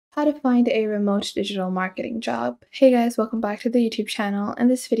How to find a remote digital marketing job. Hey guys, welcome back to the YouTube channel. In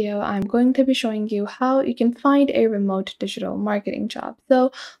this video, I'm going to be showing you how you can find a remote digital marketing job.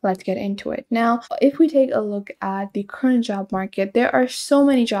 So let's get into it. Now, if we take a look at the current job market, there are so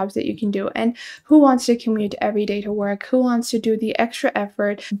many jobs that you can do. And who wants to commute every day to work? Who wants to do the extra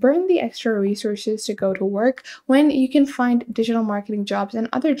effort, burn the extra resources to go to work when you can find digital marketing jobs and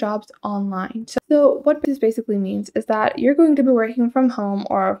other jobs online? So what this basically means is that you're going to be working from home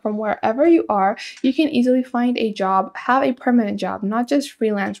or from wherever you are. You can easily find a job, have a permanent job, not just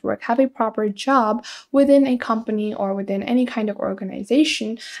freelance work, have a proper job within a company or within any kind of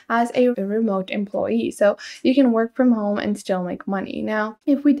organization as a remote employee. So you can work from home and still make money. Now,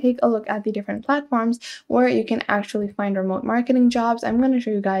 if we take a look at the different platforms where you can actually find remote marketing jobs, I'm going to show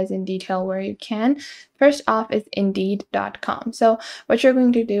you guys in detail where you can. First off is Indeed.com. So what you're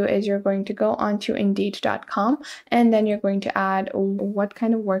going to do is you're going to go onto Indeed.com and then you're going to add what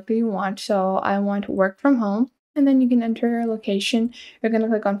kind of work do you want. So I want work from home. And then you can enter your location. You're going to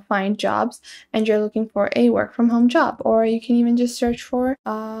click on find jobs and you're looking for a work from home job. Or you can even just search for,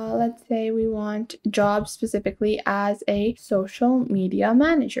 let's say we want jobs specifically as a social media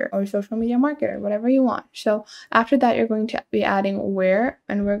manager or social media marketer, whatever you want. So after that, you're going to be adding where,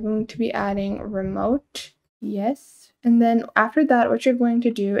 and we're going to be adding remote. Yes. And then after that, what you're going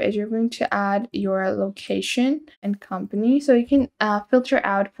to do is you're going to add your location and company. So you can filter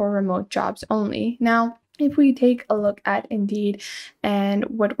out for remote jobs only. Now, if we take a look at Indeed and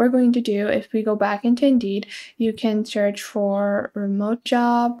what we're going to do, if we go back into Indeed, you can search for remote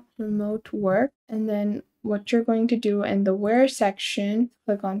job, remote work, and then what you're going to do in the where section,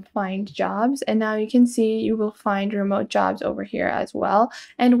 click on find jobs, and now you can see you will find remote jobs over here as well.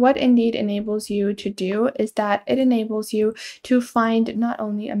 And what Indeed enables you to do is that it enables you to find not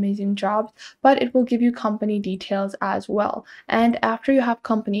only amazing jobs, but it will give you company details as well. And after you have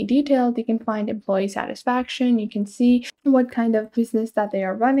company details, you can find employee satisfaction. You can see what kind of business that they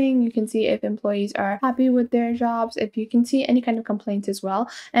are running. You can see if employees are happy with their jobs, if you can see any kind of complaints as well.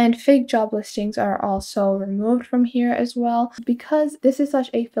 And fake job listings are also removed from here as well. Because this is such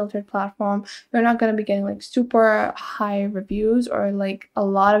a filtered platform, you're not going to be getting like super high reviews or like a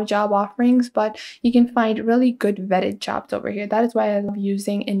lot of job offerings, but you can find really good vetted jobs over here. That is why I love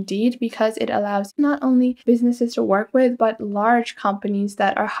using Indeed, because it allows not only businesses to work with, but large companies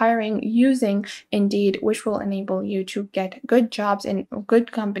that are hiring using Indeed, which will enable you to get good jobs in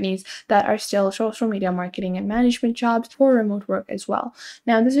good companies that are still social media marketing and management jobs for remote work as well.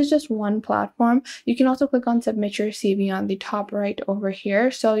 Now, this is just one platform. You can also click on submit your CV on the top right over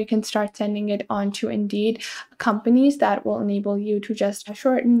here. So you can start sending it on to Indeed companies that will enable you to just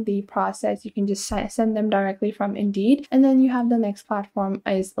shorten the process. You can just send them directly from Indeed. And then you have the next platform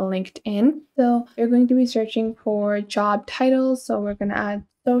is LinkedIn. So you're going to be searching for job titles. So we're going to add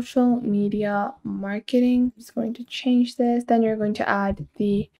social media marketing. I'm just going to change this. Then you're going to add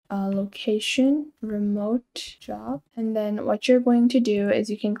the location, remote job. And then what you're going to do is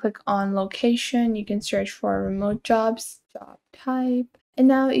you can click on location. You can search for remote jobs, job type. And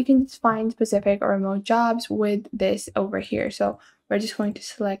now you can find specific or remote jobs with this over here. So we're just going to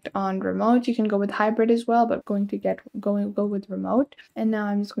select on remote. You can go with hybrid as well, but go with remote. And now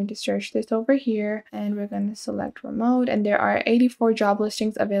I'm just going to search this over here and we're going to select remote. And there are 84 job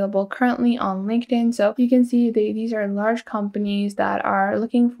listings available currently on LinkedIn. So you can see these are large companies that are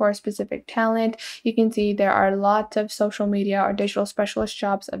looking for specific talent. You can see there are lots of social media or digital specialist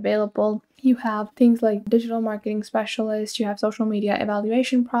jobs available. You have things like digital marketing specialist, you have social media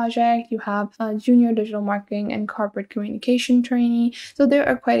evaluation project, you have junior digital marketing and corporate communication trainee. So there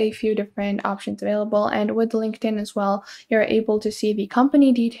are quite a few different options available. And with LinkedIn as well, you're able to see the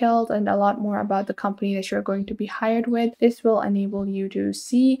company details and a lot more about the company that you're going to be hired with. This will enable you to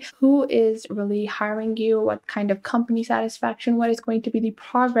see who is really hiring you, what kind of company satisfaction, what is going to be the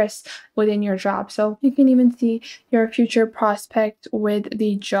progress within your job. So you can even see your future prospects with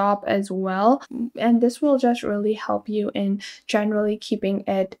the job as well. And this will just really help you in generally keeping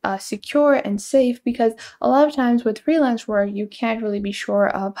it secure and safe, because a lot of times with freelance work, you can't really be sure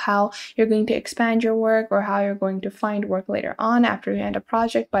of how you're going to expand your work or how you're going to find work later on after you end a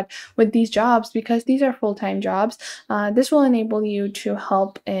project. But with these jobs, because these are full-time jobs, this will enable you to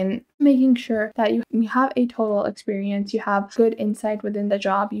help in making sure that you have a total experience, you have good insight within the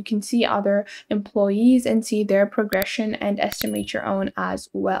job, you can see other employees and see their progression and estimate your own as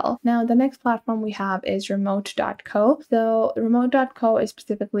well. Now, the next platform we have is remote.co. So remote.co is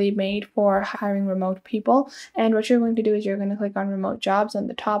specifically made for hiring remote people. And what you're going to do is you're going to click on remote jobs on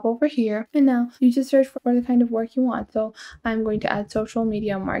the top over here. And now you just search for the kind of work you want. So I'm going to add social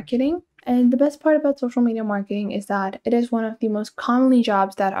media marketing. And the best part about social media marketing is that it is one of the most commonly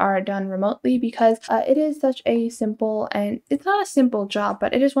jobs that are done remotely because it is such a simple, and it's not a simple job,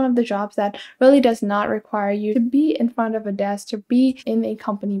 but it is one of the jobs that really does not require you to be in front of a desk, to be in a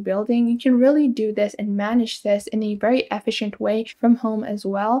company building. You can really do this and manage this in a very efficient way from home as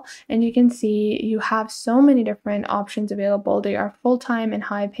well. And you can see you have so many different options available. They are full-time and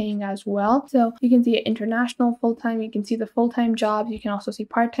high paying as well. So you can see international full-time, you can see the full-time jobs, you can also see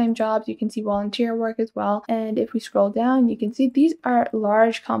part-time jobs, you can see volunteer work as well. And if we scroll down, you can see these are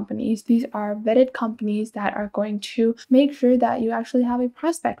large companies. These are vetted companies that are going to make sure that you actually have a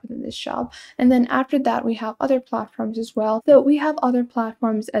prospect within this job. And then after that, we have other platforms as well. So we have other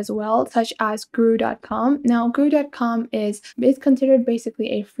platforms as well, such as Guru.com. Now, Guru.com is considered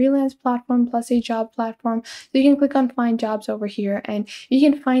basically a freelance platform plus a job platform. So you can click on find jobs over here, and you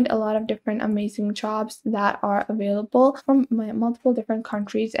can find a lot of different amazing jobs that are available from multiple different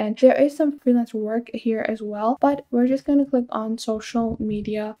countries. And there is some freelance work here as well, but we're just going to click on social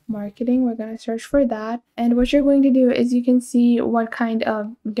media marketing. We're going to search for that. And what you're going to do is you can see what kind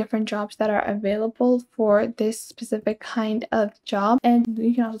of different jobs that are available for this specific kind of job. And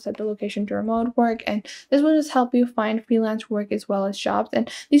you can also set the location to remote work. And this will just help you find freelance work as well as jobs.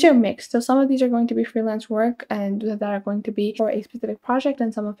 And these are mixed. So some of these are going to be freelance work and that are going to be for a specific project,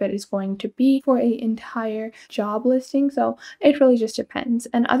 and some of it is going to be for an entire job listing. So it really just depends.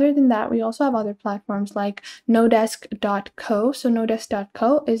 And other than that, we also have other platforms like Nodesk.co. So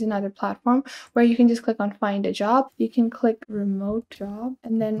Nodesk.co is another platform where you can just click on find a job. You can click remote job,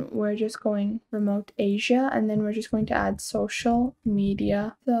 and then we're just going remote Asia, and then we're just going to add social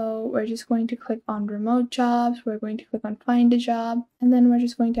media. So we're just going to click on remote jobs. We're going to click on find a job, and then we're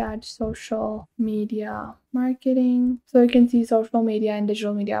just going to add social media marketing. So you can see social media and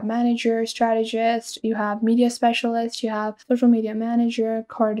digital media manager, strategist, you have media specialist, you have social media manager,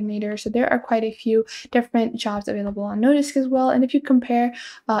 coordinator. So there are quite a few different jobs available on Nodesk as well. And if you compare,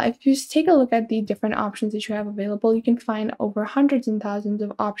 if you just take a look at the different options that you have available, you can find over hundreds and thousands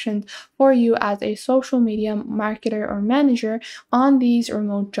of options for you as a social media marketer or manager on these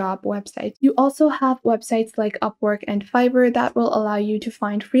remote job websites. You also have websites like Upwork and Fiverr that will allow you to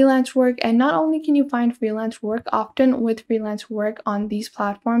find freelance work. And not only can you find freelance work, often with freelance work on these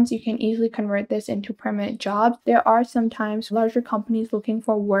platforms, you can easily convert this into permanent jobs. There are sometimes larger companies looking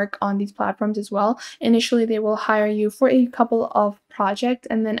for work on these platforms as well. Initially, they will hire you for a couple of projects,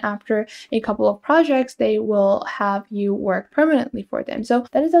 and then after a couple of projects, they will have you work permanently for them. So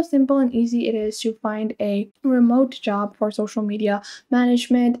that is how simple and easy it is to find a remote job for social media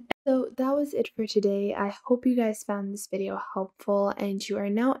management. So that was it for today. I hope you guys found this video helpful and you are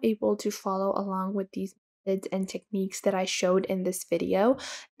now able to follow along with these methods and techniques that I showed in this video.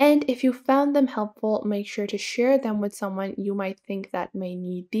 And if you found them helpful, make sure to share them with someone you might think that may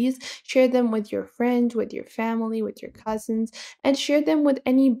need these. Share them with your friends, with your family, with your cousins, and share them with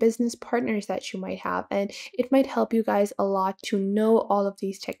any business partners that you might have. And it might help you guys a lot to know all of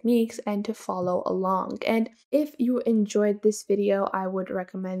these techniques and to follow along. And if you enjoyed this video, I would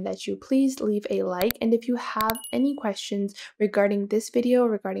recommend that you please leave a like. And if you have any questions regarding this video,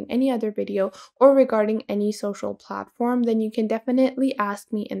 regarding any other video, or regarding any social platform, then you can definitely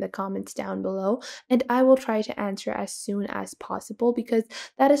ask me in the comments down below, and I will try to answer as soon as possible, because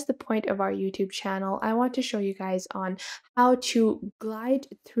that is the point of our YouTube channel. I want to show you guys on how to glide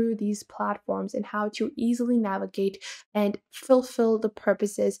through these platforms and how to easily navigate and fulfill the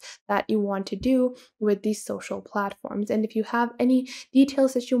purposes that you want to do with these social platforms. And if you have any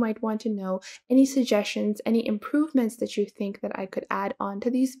details that you might want to know, any suggestions, any improvements that you think that I could add on to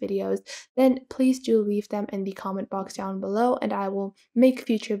these videos, then please do leave them in the comment box down below, and I will make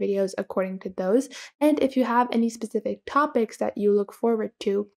future videos according to those. And if you have any specific topics that you look forward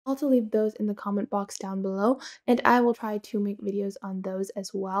to, also leave those in the comment box down below, and I will try to make videos on those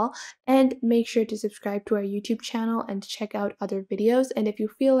as well. And make sure to subscribe to our YouTube channel and check out other videos. And if you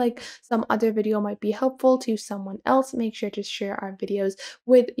feel like some other video might be helpful to someone else, make sure to share our videos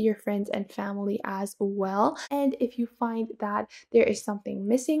with your friends and family as well. And if you find that there is something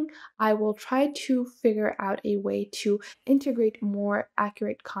missing, I will try to figure out a way to integrate more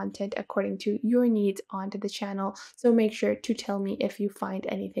accurate content according to your needs onto the channel. So make sure to tell me if you find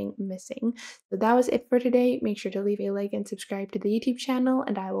anything missing. So that was it for today. Make sure to leave a like and subscribe to the YouTube channel,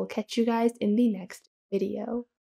 and I will catch you guys in the next video.